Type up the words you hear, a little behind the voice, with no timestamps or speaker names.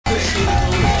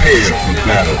Prepare for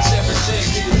battle.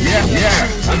 Yeah,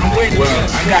 I'm waiting. Well,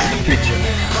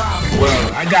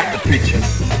 I got the picture.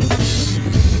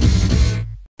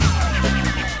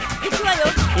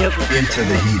 Into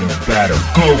the heat of battle.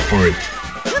 Go for it.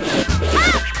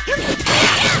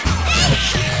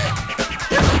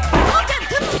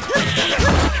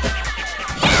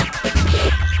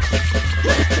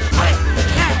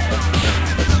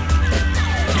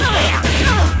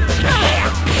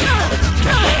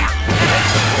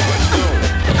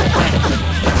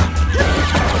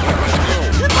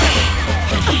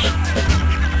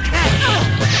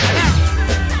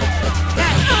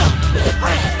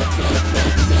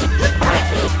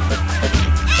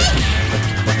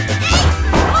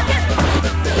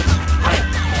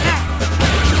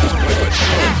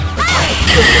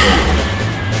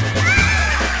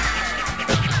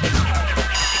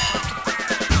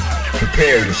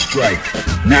 Prepare to strike.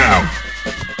 Now!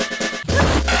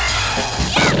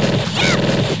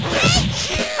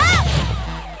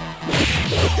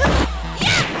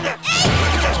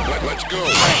 Let's go!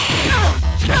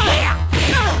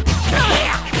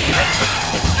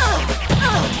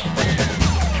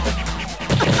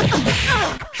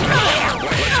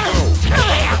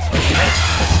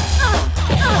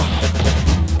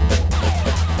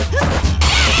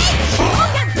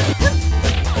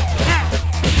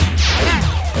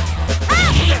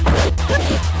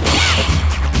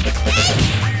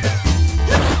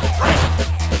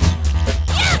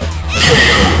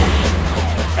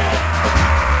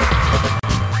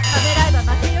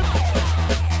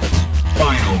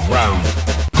 Round.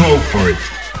 Go for it.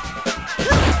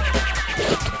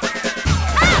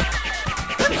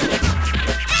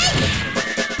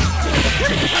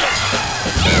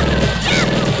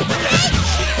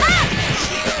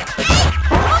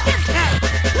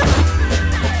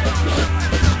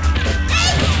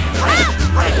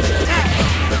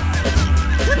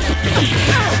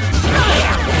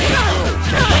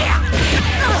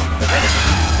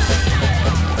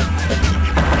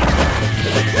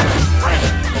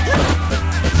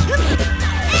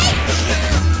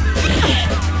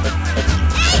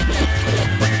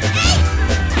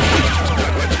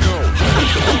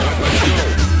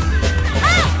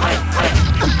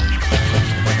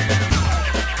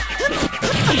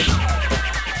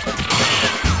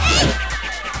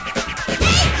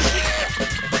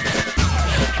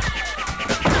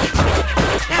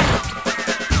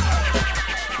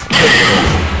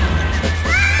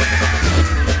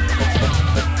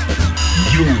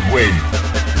 You win.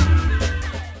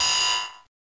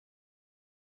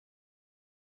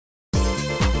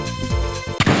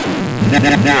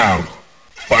 Now,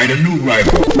 find a new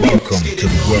rival. Welcome to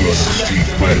the world of Street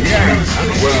Fighter.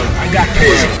 Well, I got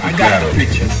the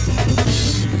picture.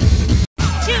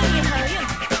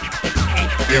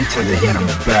 Into the heat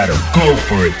of battle. Go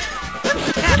for it.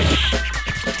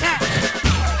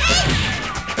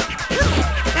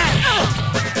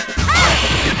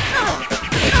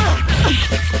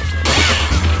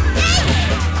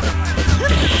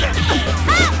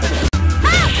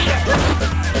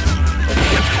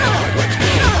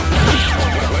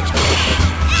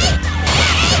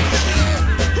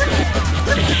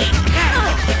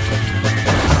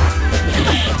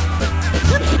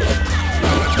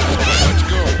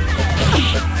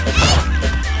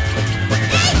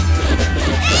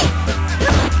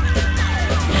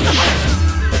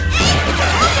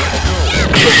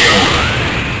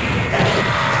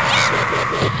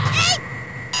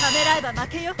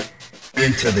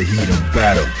 Into the heat of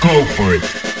battle. Go for it.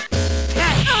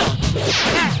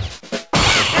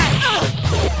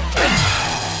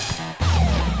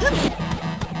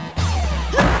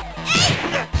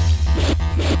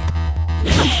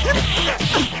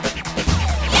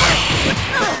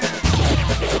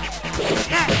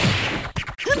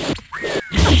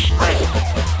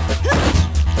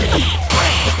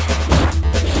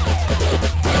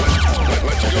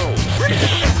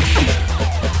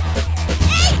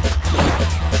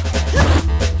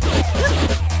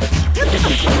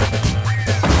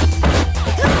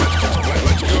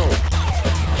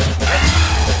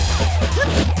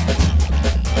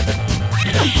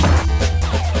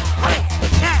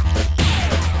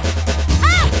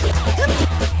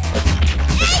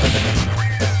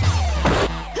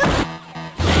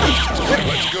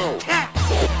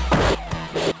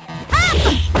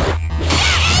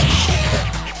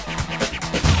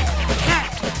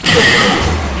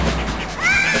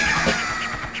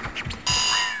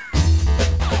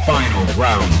 Final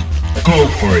round. Go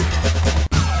for it.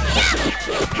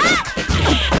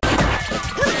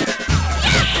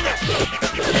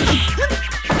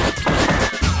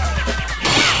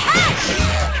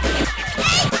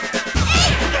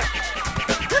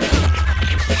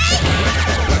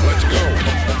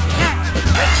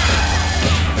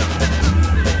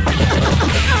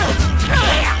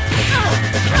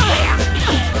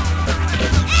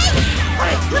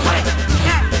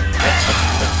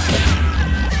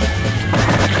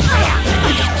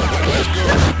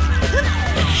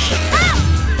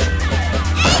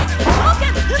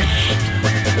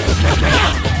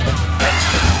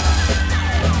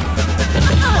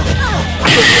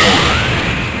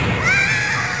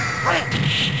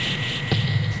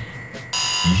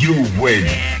 You win.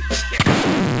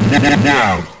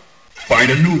 Now, find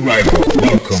a new rival.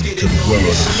 Welcome to the world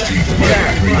of Street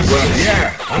Fighter 3. Well,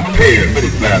 yeah, I'm prepared for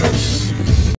the battle.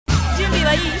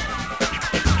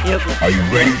 Are you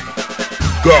ready?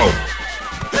 Go!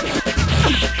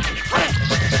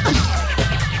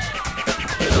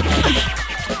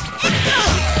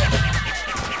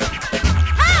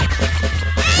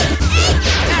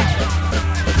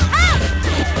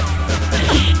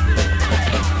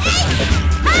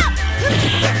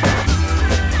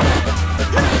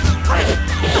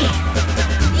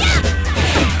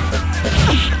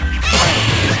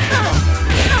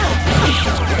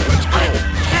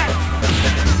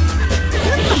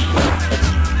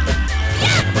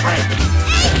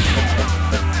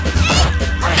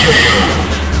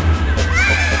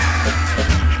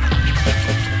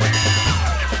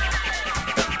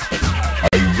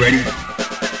 Ready?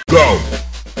 Go!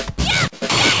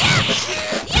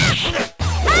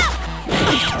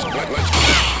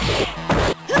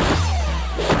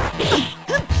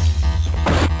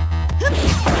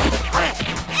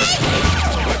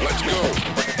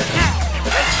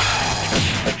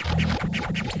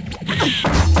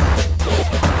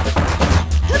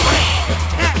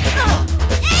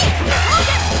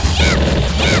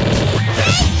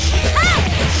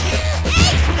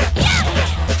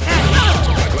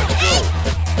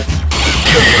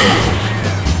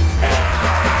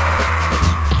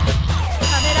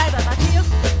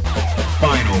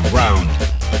 Final round.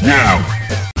 Now!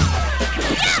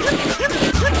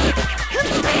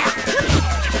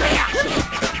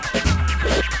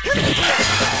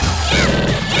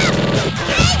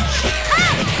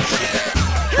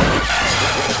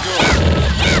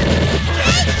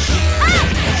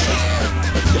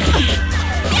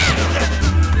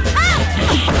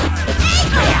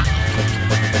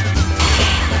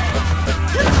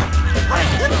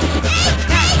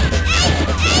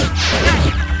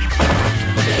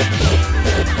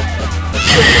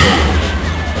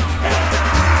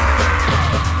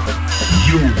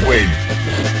 You win.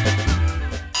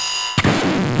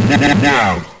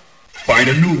 Now, find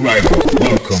a new rival.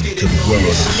 Welcome to the world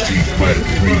of Street Fighter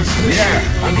 3. Yeah,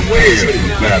 I'm prepared for the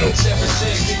battle.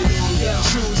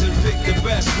 Choose and pick the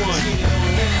best one.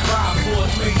 5, 4,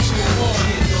 3, 2,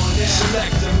 1.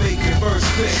 Select and make your first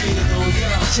pick.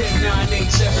 10, 9,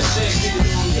 8, 7, 6.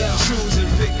 Choose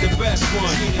and pick the best one.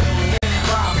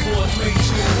 5, 4, 3, 2,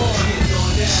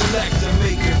 1. Select and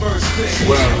make your first pick.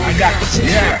 Well, I got this.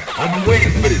 Yeah, I've been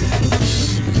waiting for this.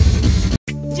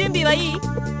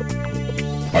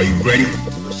 Are you ready?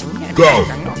 Go!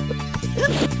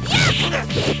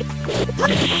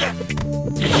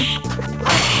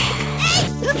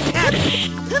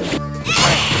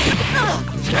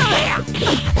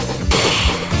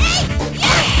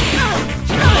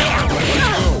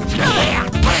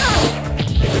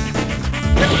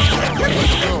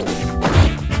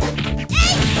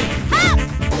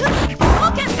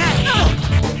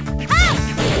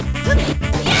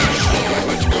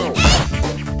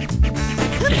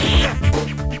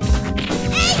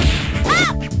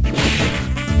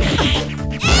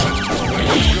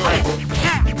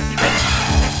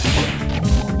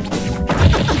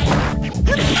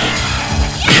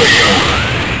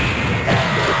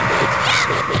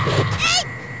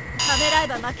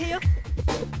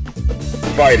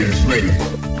 Fighters ready.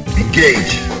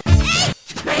 Engage.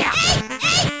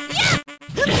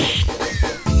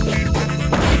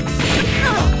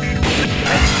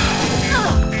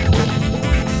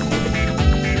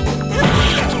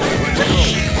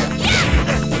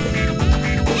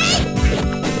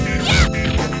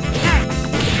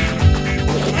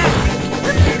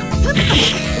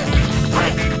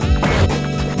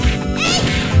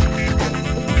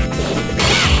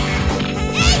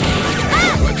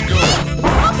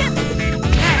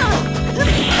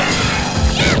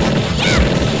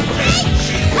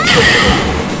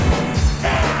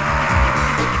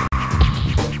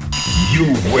 You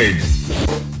win.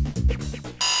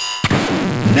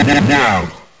 Now,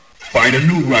 find a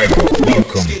new rival.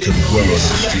 Welcome to the world of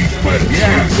Street Fighter 3.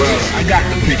 Yeah, well, I got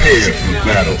to prepare for the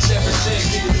battle.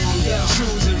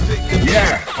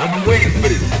 Yeah, I've been waiting for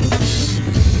this.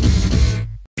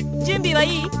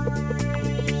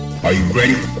 Are you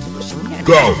ready?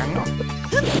 Go!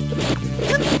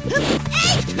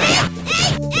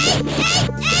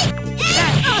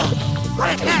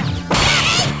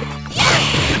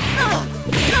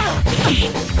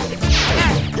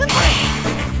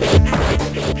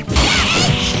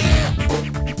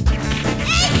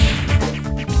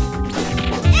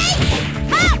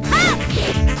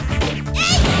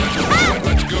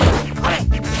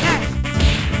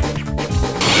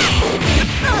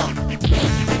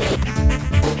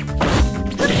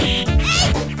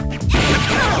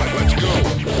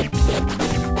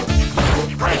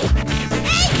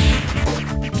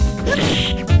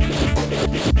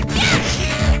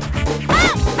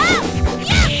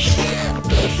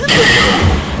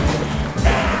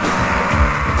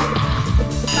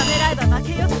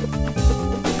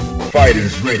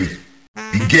 Fighters ready.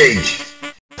 Engage.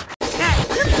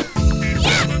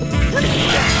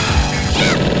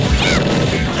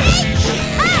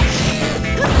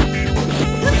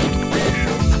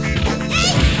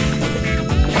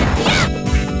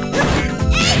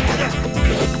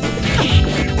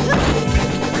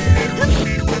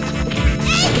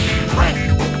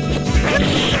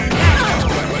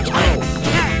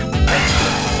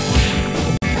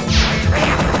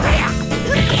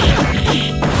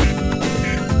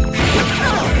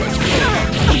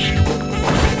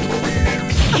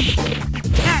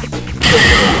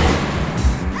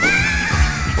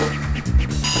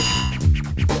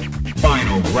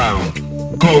 Final round.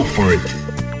 Go for it.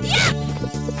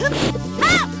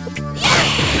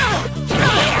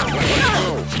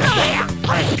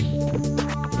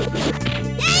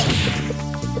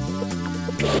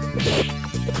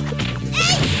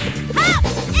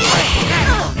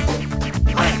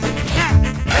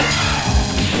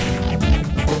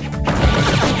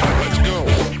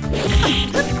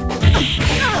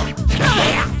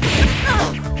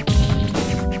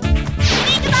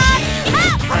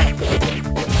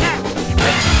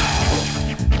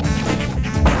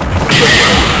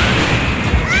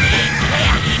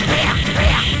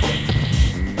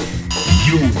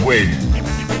 You win.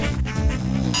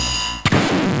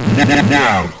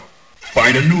 Now,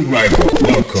 find a new rival.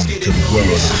 Welcome to the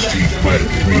world of Street Fighter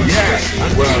 3. Yeah,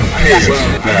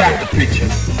 I got the picture.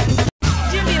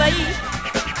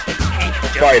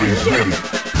 Fighters ready.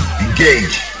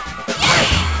 Engage.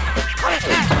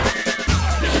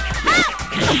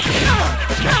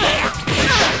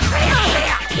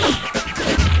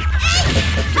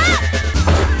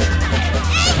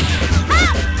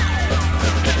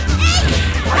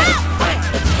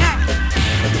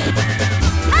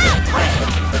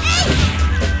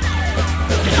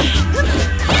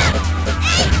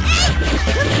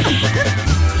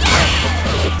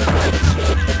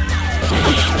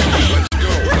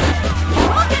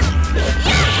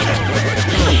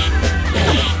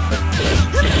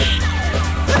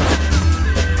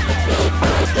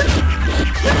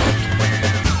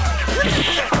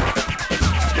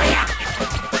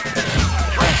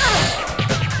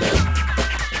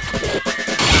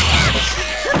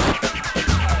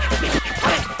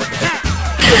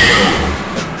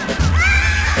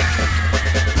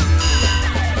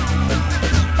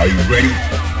 Are you ready?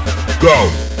 Go!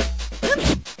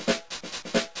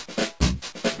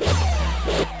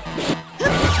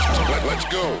 Let's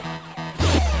go!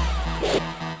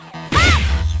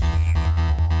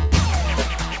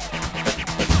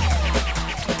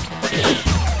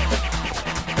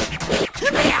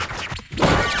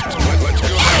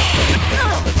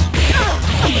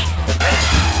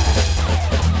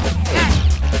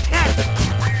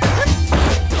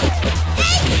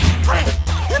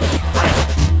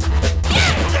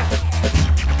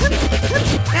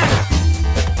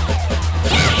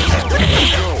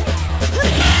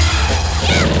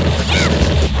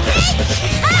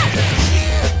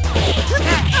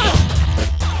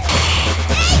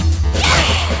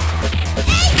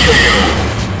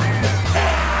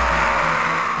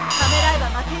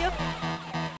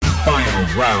 Final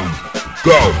round.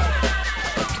 Go!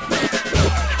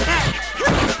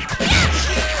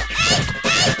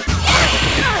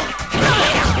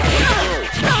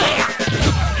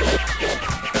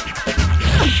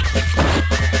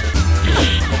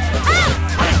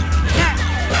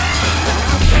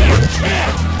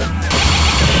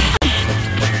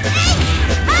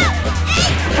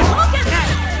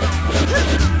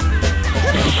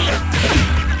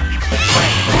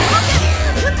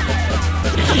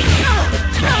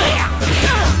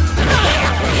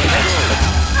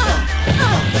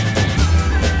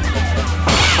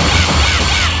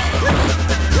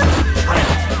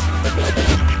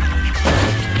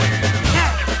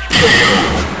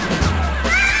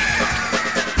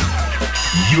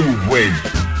 You win.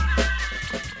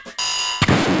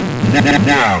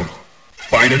 Now,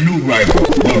 find a new rival.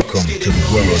 Welcome to the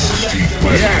world of Street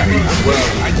Fighter 3.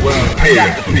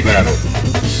 Prepare for battle.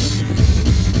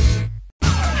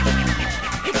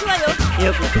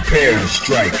 Prepare to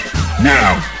strike.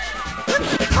 Now.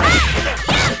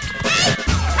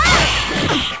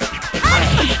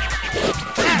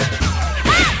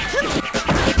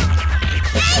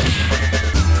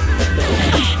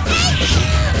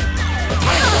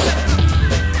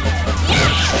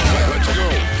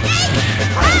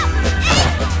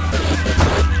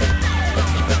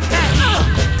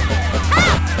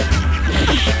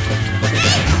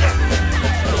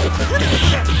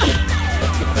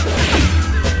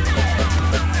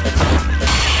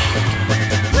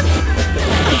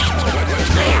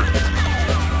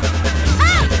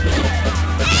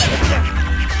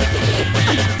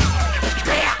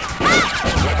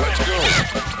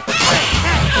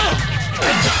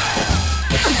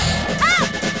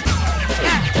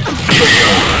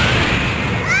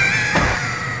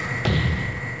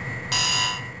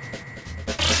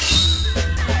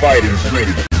 fighters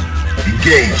ready.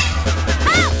 Engage.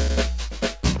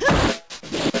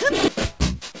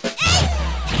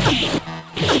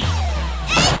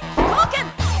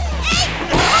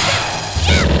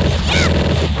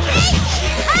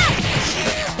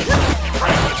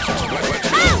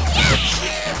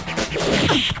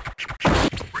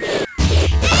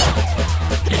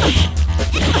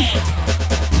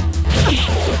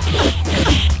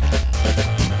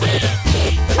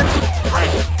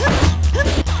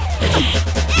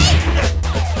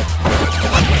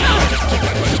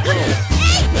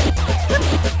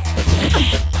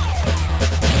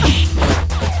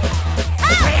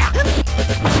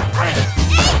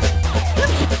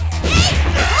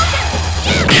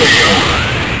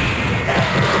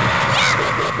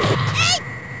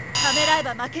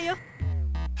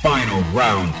 Final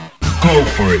round. Go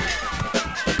for it.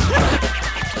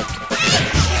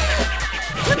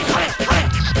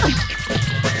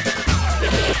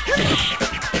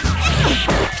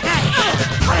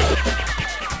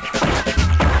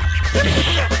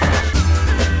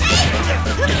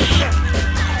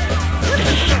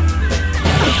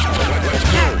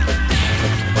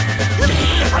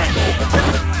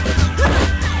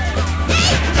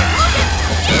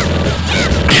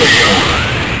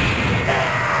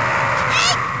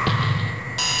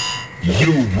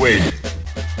 You win.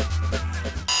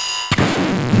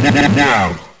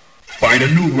 Now, find a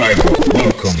new rival.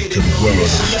 Welcome to the world of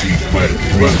Street Fighter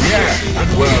 3. Yeah, and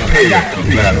well prepared for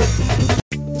battle.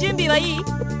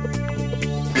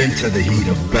 Into the heat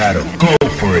of battle. Go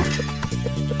for it.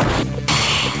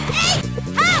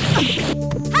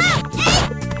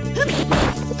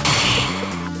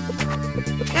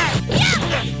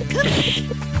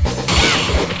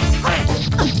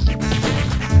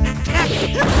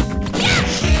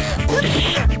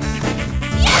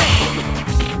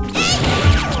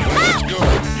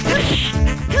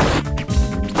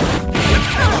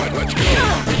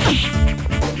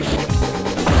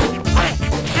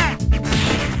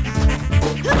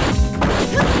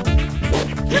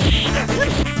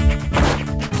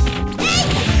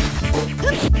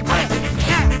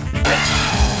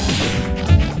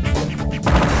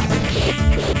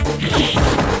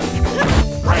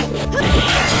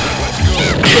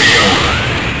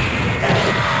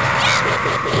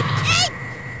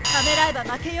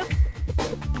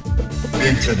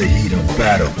 Into the heat of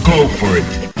battle. Go for it.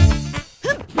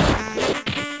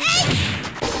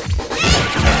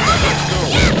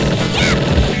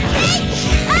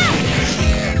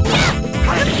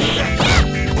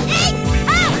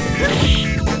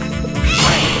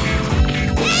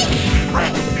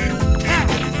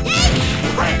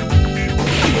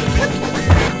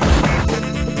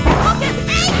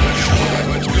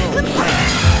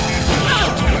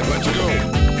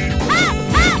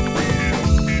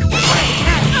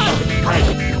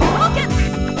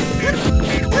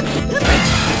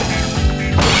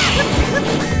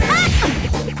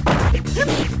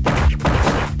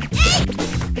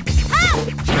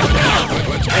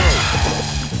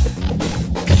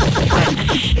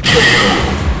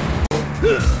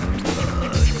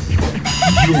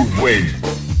 You win.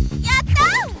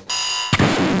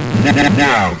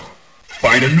 Now,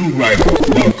 find a new rival.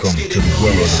 Welcome to the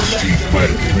world of Street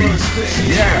Fighter 3.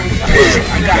 Yeah, prepare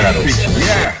for battle.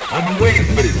 Yeah, I've been waiting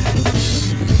for this.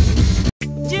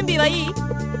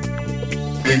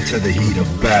 Into the heat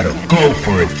of battle. Go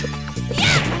for it.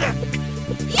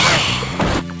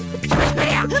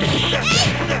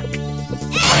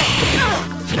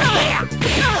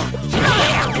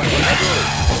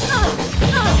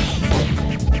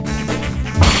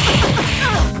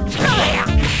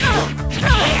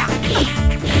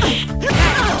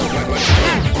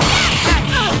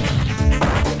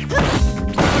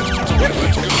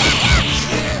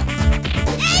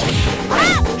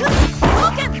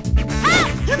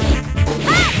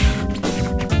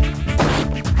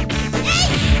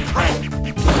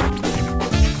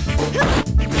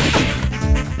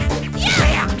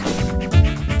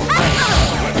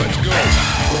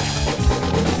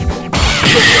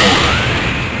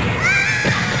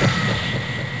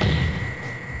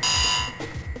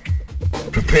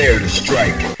 Prepare to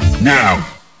strike. Now.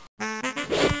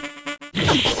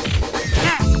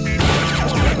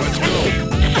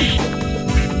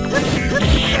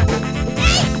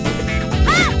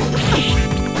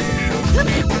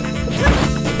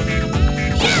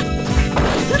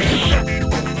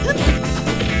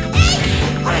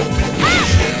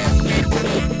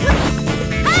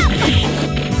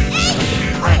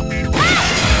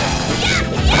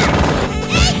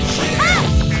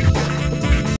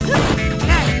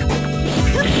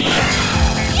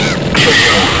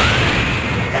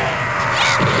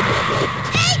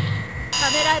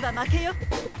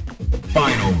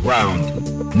 Final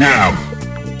round. Now.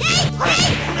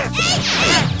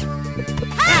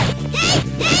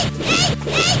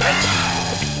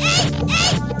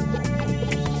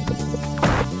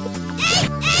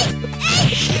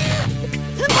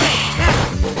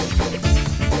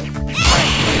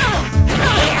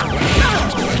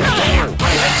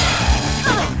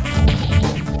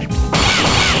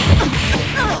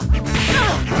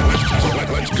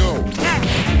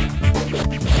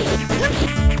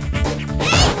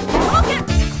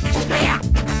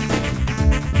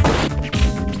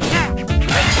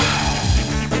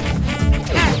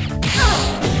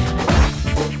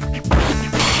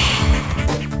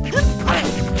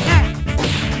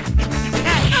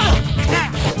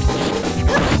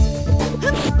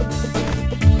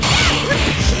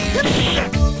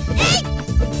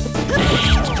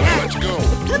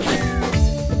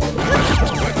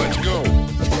 Let's go.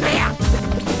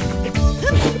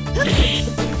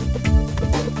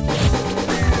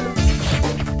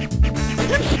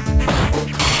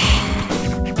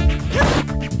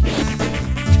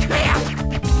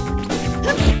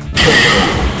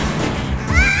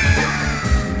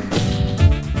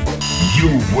 You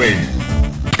win.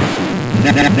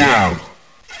 Now,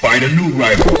 find a new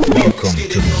rival. Welcome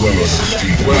to the world of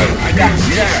street fighting. I got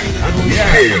you.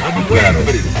 Prepare for battle.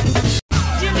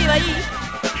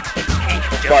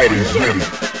 Fighters ready.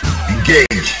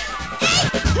 Engage.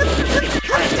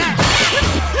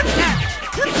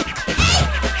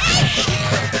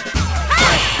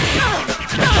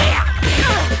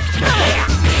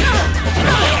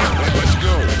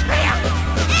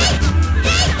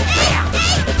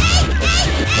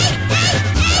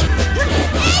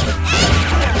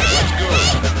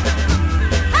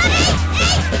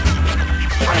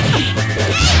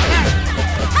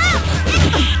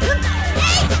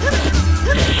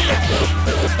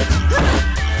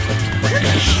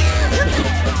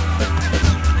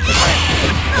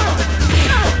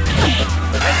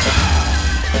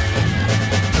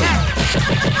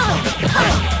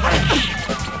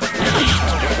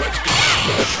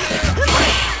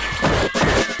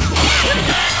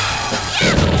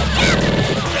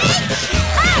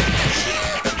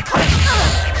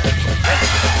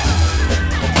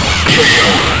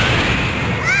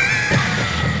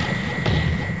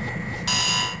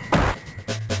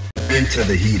 Into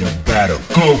the heat of battle.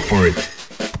 Go for it.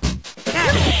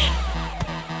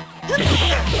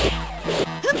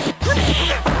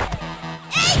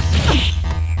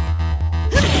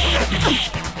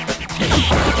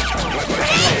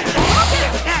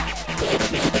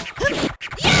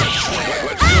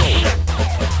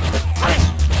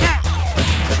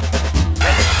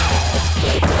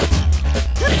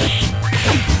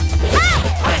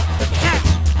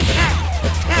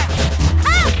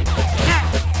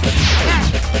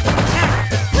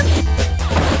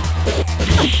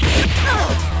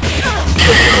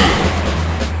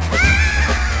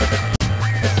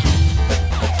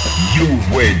 You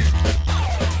win.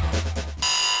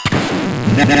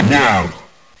 Now,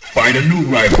 find a new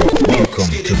rival. Welcome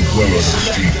to the world of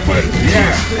street fighting.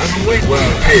 Yeah, I've been waiting.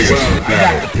 I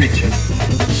got the picture.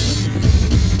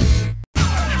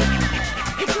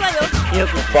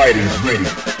 Fighters ready.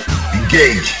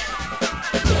 Engage.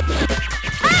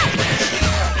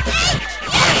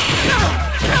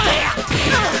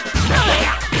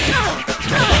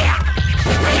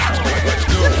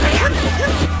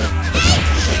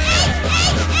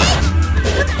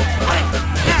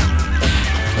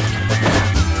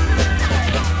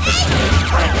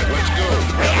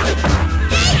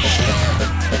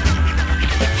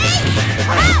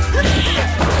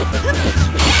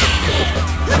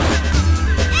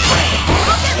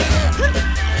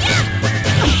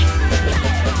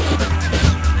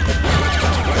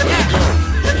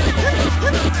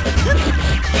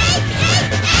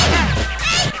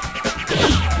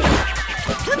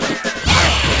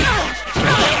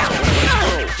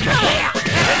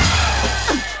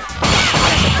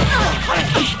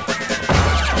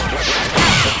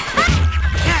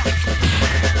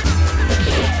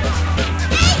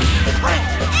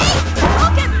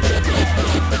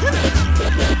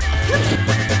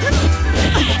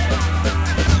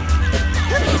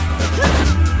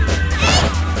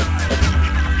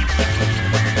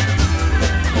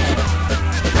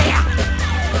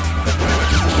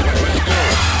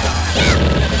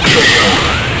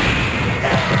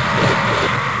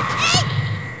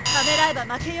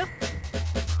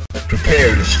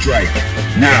 Prepare to strike.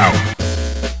 Now.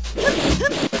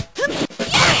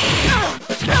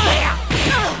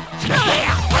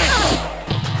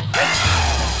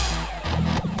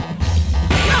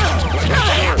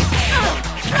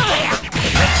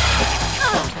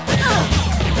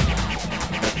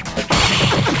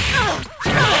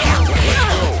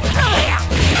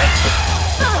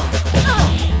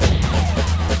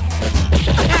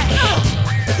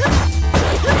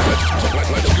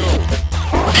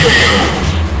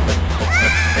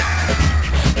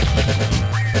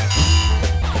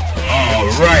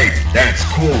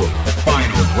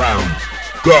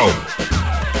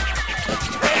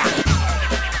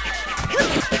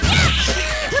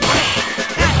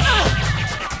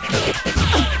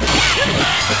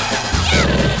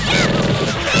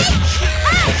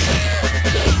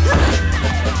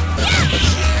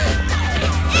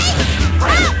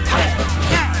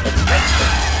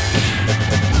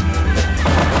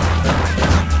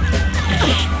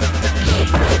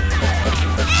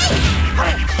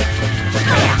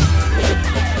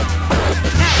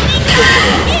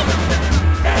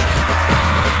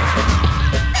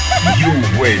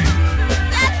 win.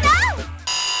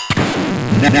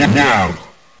 Now,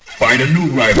 find a new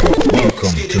rival.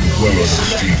 Welcome to the world of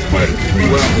Street Fighter 3.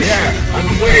 Well, yeah, I'm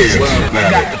aware. Well,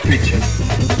 I got the picture.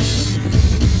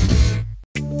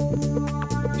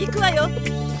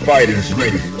 Fighters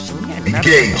ready.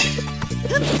 Engage.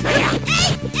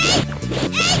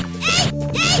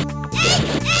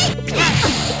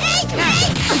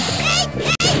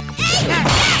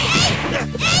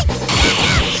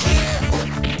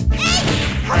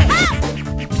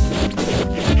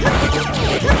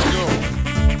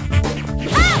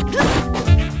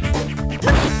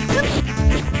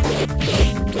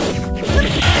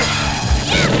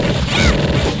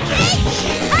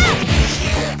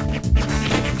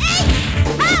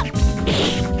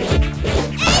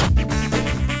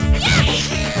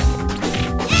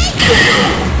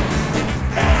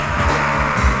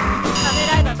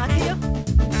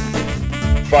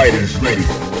 Fighters ready.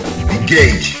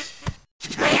 Engage.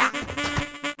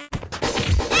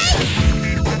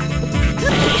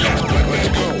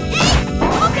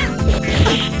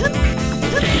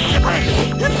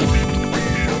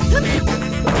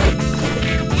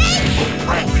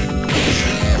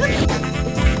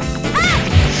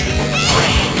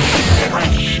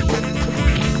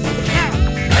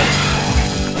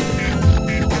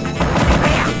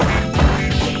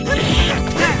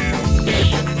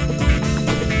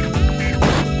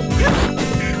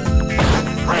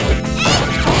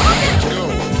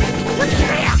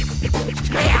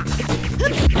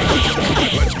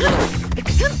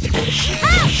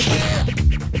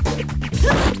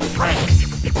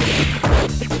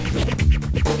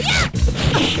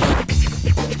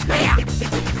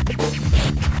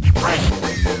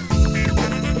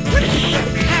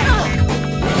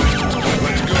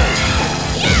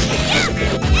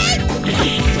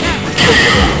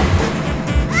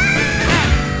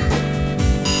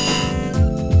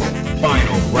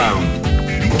 Final round.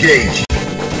 Engage.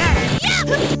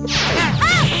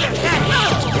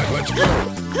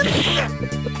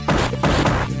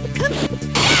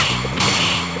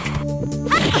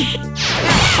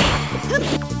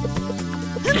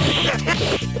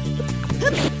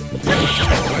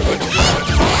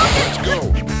 Let's go.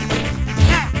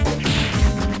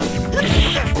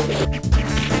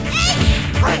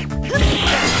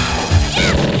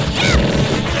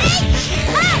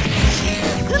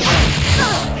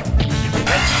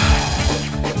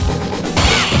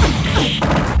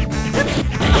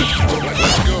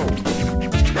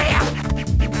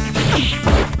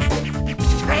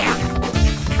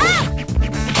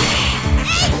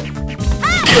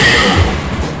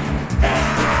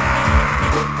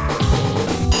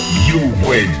 You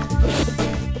win.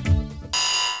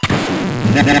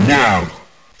 Now,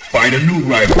 find a new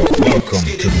rival. Welcome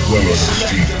to the world of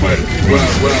Street Fighter 3.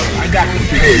 Well, I got the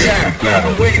picture. Yeah,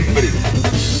 I'm waiting for this.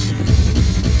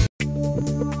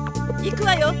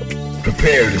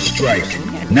 Prepare to strike.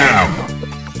 Now.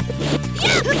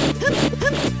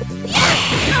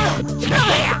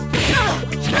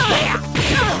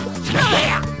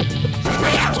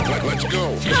 Let's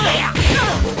go.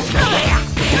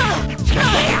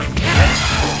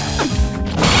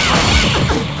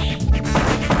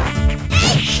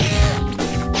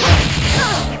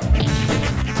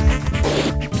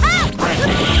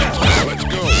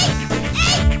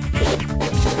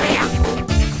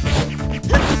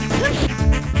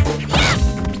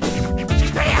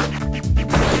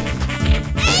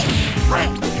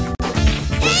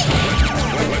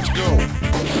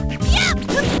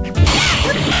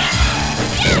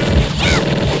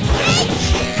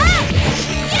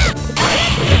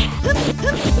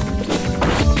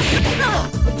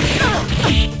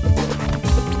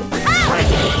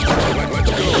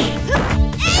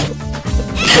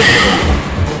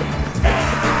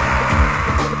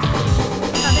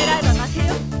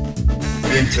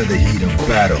 Into the heat of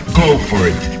battle. Go for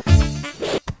it.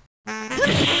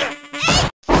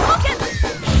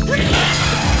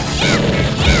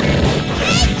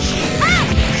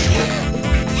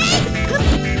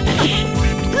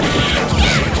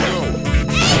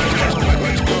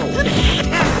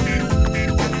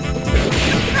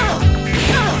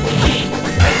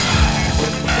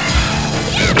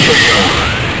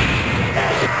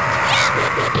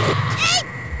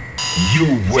 You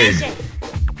win.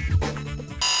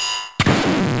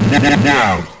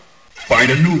 Now, find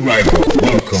a new rival.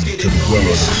 Welcome to the world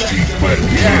of Street Fighter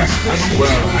 3. Yeah,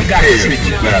 well, I got the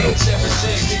picture. Battle.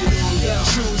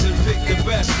 Choose and pick the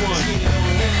best one.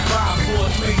 5, 4,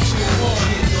 3, 2, 1.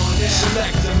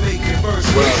 Select and make it first.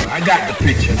 Well, I got the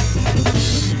picture.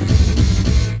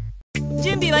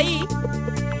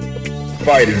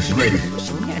 Fighters ready.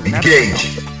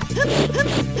 Engage.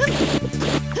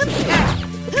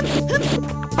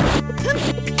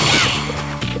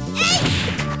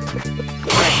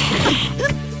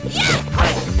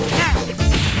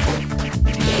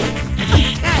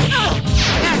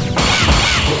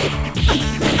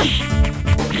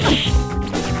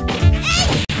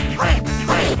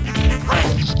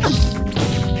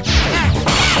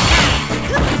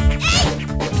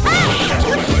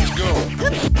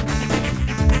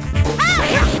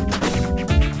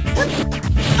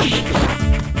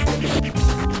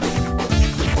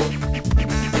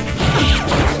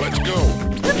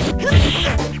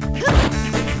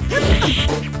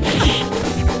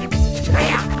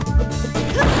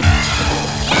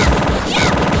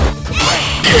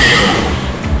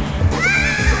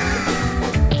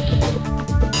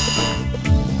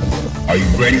 Are you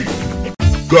ready?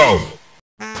 Go!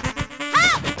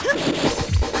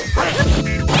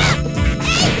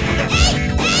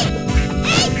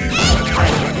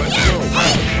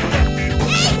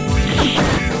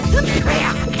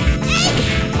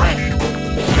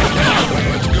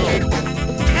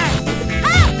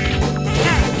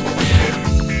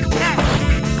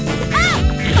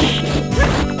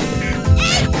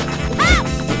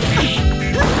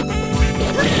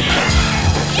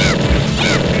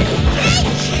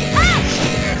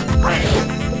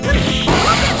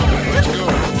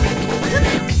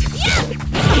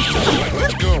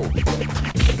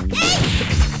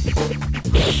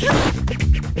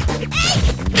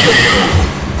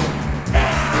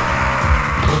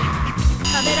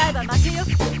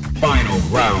 Final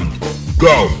round.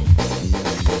 Go!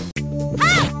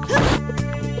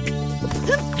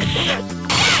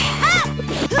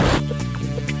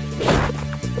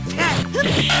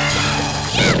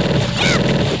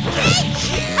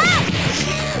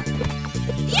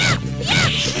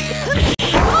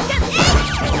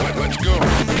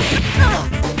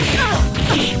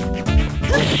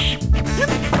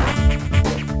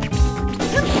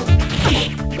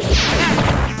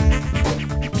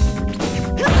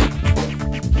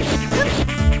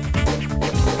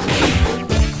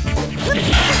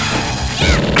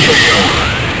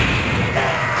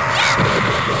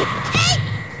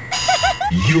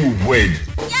 You win!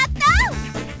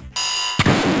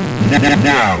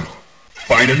 Now,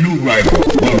 find a new rival.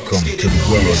 Welcome to the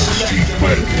world of Street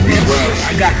Fighter 3. Well,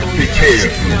 I got the picture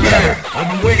for the battle. I've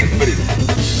been waiting for this.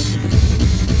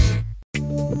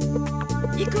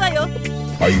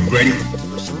 Are you ready?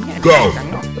 Go!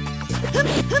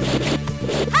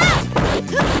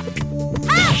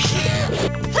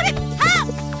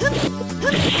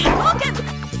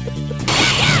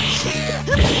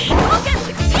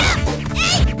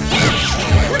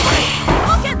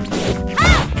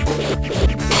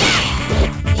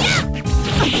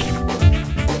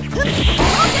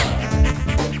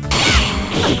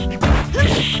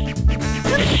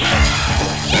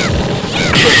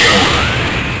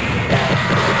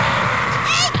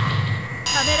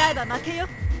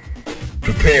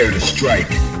 Prepare to strike.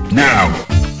 Now!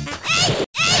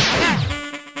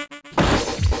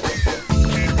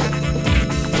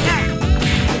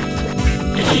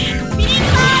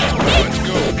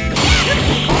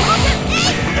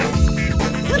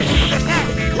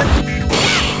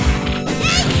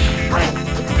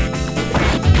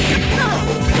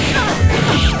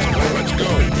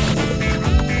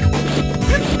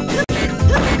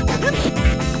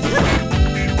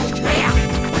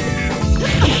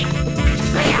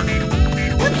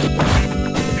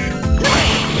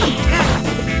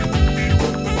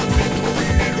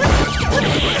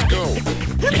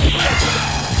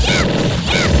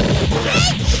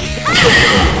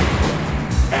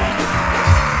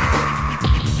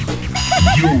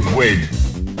 You win!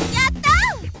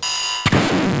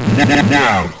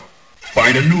 Now,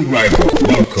 find a new rival.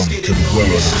 Welcome to the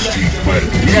world of Street Fighter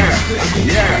 3.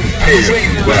 Yeah, hey,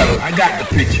 well, I got the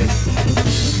picture.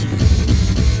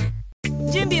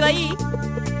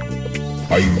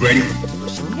 Are you ready?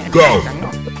 Go!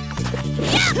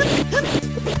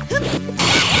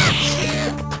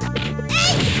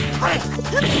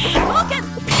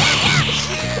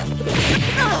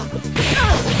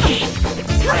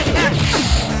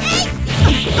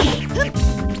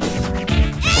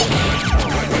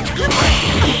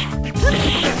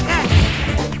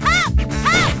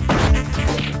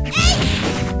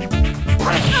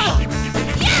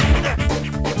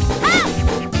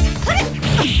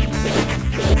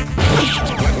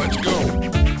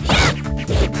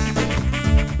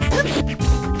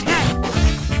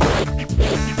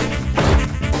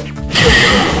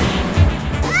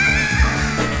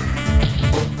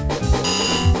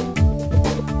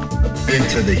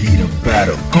 Into the heat of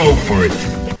battle. Go for it!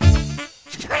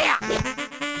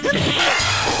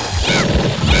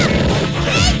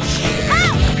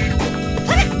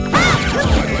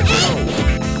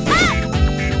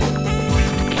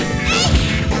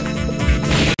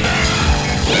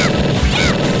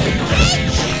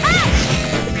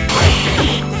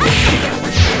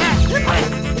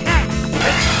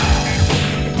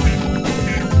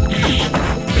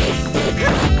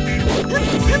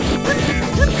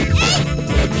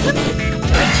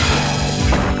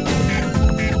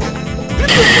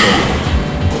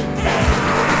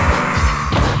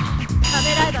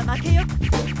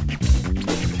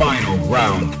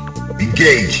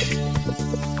 Engage.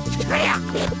 Let's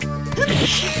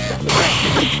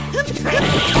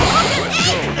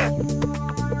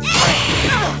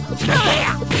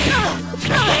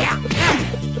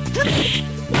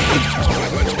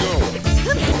go.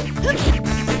 Let's go.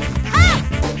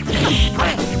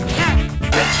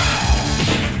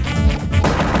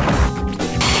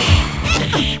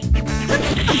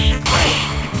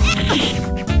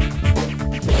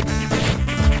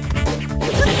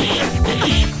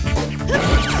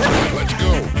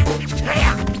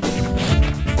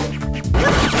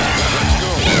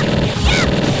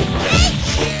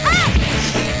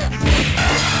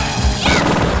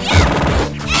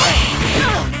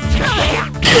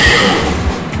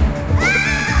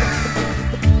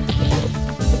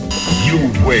 You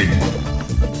win.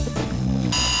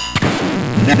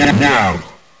 Now,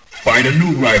 find a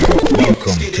new rival.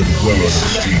 Welcome to the world of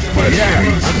Street Fighter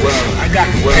 3. Well, I got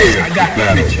the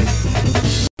picture.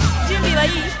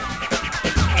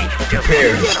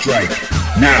 Prepare to strike.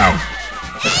 Now.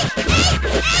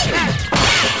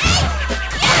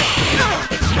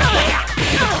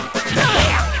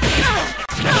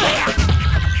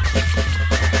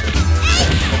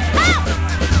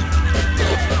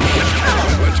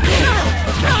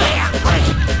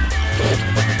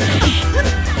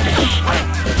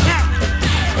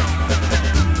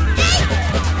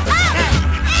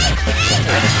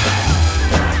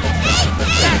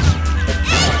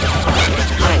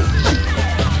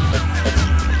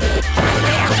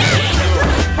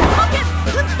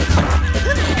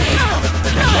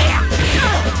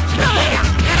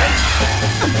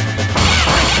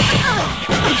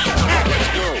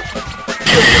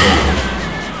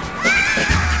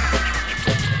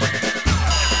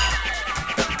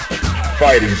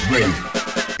 Fighters ready.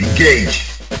 Engage.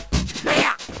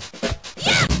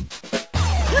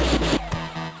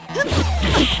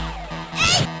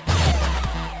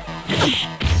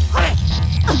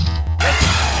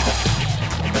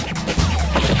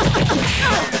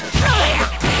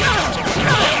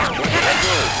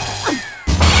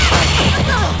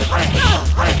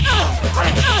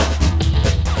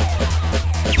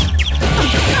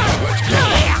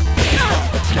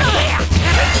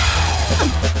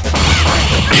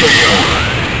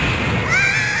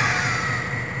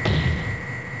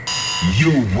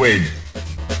 You win.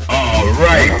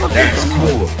 Alright, that's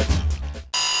cool.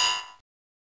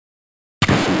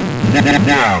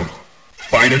 Now,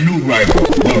 find a new rival.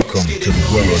 Welcome to the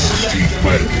world of Street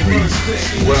Fighter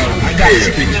 3. Well, I got a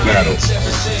speech battle.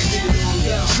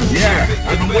 Yeah,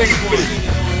 I've been waiting for this.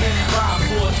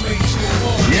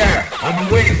 Yeah, I've been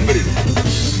waiting for this.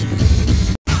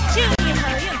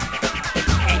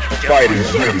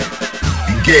 Fighters ready.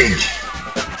 Engage.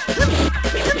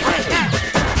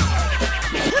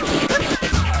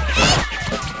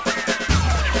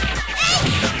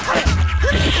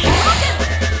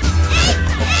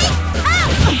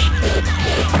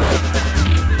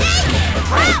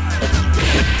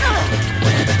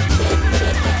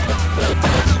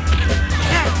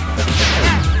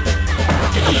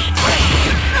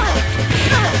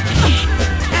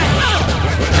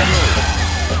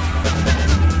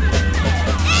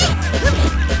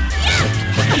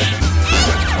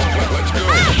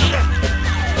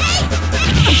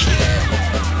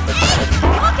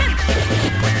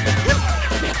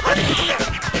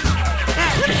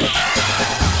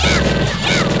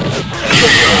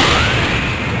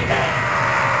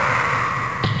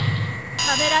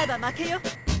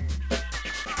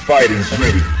 Fighters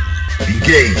ready.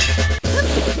 Engage.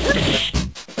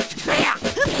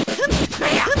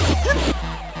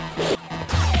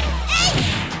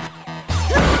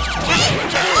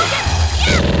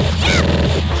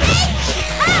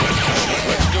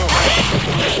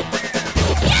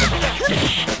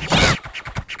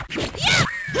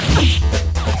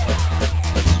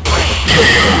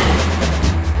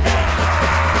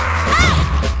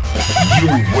 You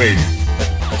win.